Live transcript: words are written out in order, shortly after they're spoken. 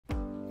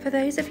For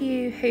those of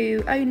you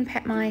who own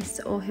pet mice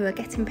or who are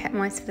getting pet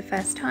mice for the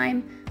first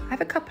time, I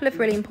have a couple of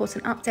really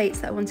important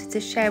updates that I wanted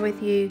to share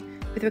with you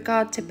with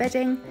regard to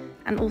bedding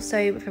and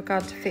also with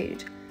regard to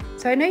food.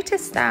 So I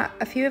noticed that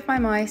a few of my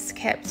mice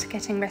kept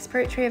getting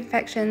respiratory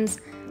infections.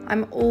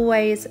 I'm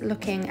always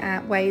looking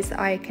at ways that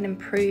I can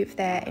improve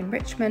their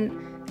enrichment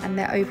and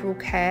their overall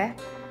care.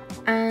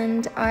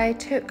 And I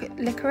took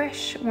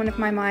Licorice, one of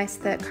my mice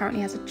that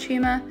currently has a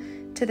tumour,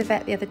 to the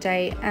vet the other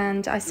day,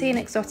 and I see an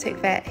exotic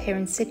vet here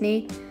in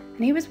Sydney,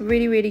 and he was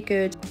really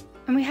good.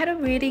 And we had a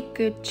really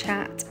good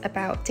chat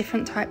about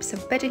different types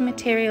of bedding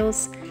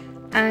materials,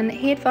 and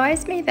he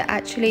advised me that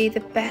actually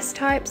the best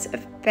types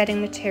of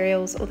bedding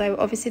materials, although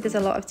obviously there's a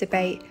lot of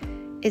debate,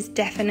 is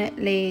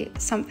definitely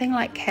something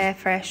like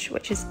Carefresh,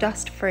 which is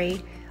dust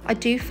free. I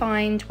do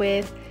find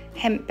with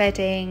hemp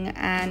bedding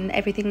and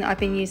everything that I've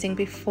been using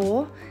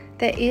before,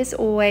 there is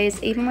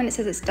always, even when it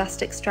says it's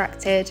dust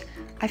extracted,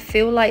 I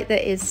feel like there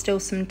is still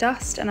some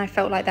dust, and I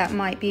felt like that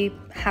might be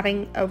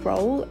having a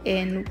role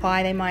in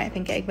why they might have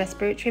been getting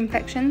respiratory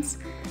infections.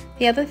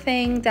 The other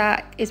thing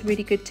that is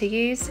really good to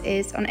use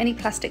is on any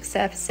plastic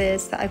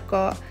surfaces that I've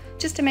got,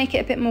 just to make it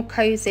a bit more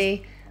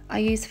cozy, I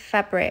use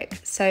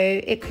fabric. So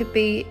it could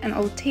be an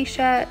old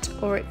t-shirt,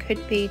 or it could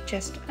be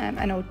just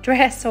an old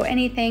dress or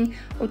anything,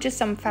 or just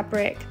some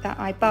fabric that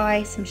I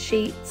buy, some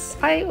sheets.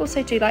 I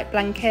also do like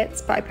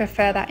blankets, but I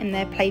prefer that in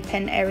their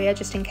playpen area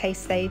just in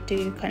case they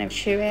do kind of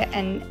chew it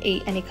and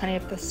eat any kind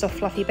of the soft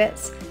fluffy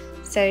bits.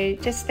 So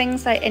just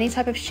things like any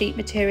type of sheet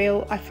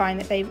material I find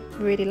that they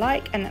really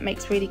like, and that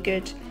makes really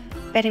good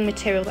bedding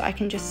material that I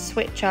can just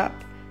switch up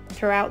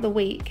throughout the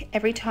week.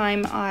 Every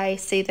time I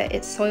see that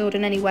it's soiled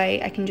in any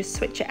way, I can just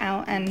switch it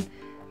out and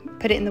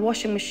put it in the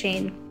washing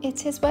machine.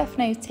 It is worth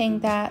noting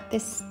that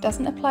this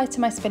doesn't apply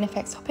to my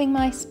Spinifex hopping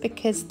mice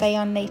because they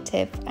are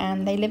native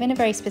and they live in a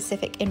very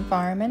specific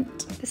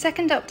environment. The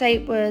second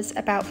update was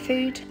about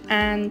food,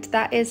 and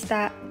that is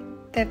that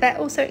the vet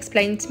also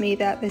explained to me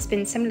that there's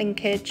been some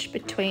linkage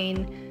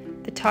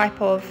between the type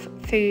of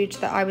food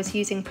that I was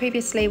using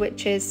previously,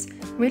 which is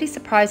really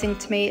surprising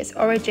to me. It's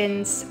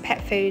Origin's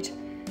pet food,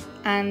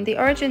 and the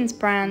Origins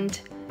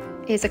brand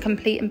is a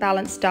complete and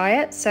balanced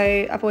diet, so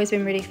I've always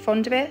been really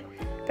fond of it.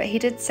 But he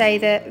did say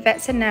that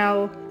vets are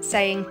now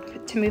saying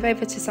to move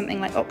over to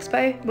something like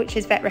Oxbow, which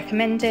is vet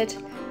recommended,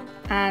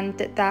 and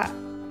that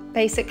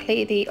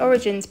basically the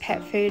Origins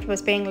pet food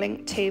was being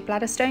linked to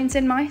bladder stones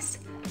in mice.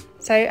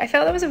 So I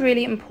felt that was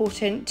really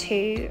important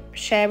to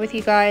share with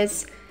you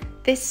guys.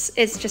 This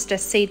is just a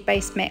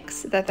seed-based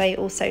mix that they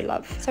also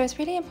love. So it's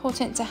really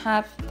important to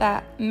have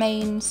that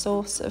main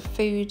source of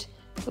food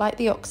like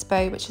the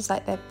Oxbow, which is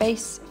like their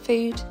base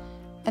food,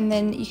 and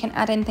then you can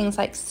add in things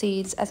like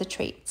seeds as a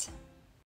treat.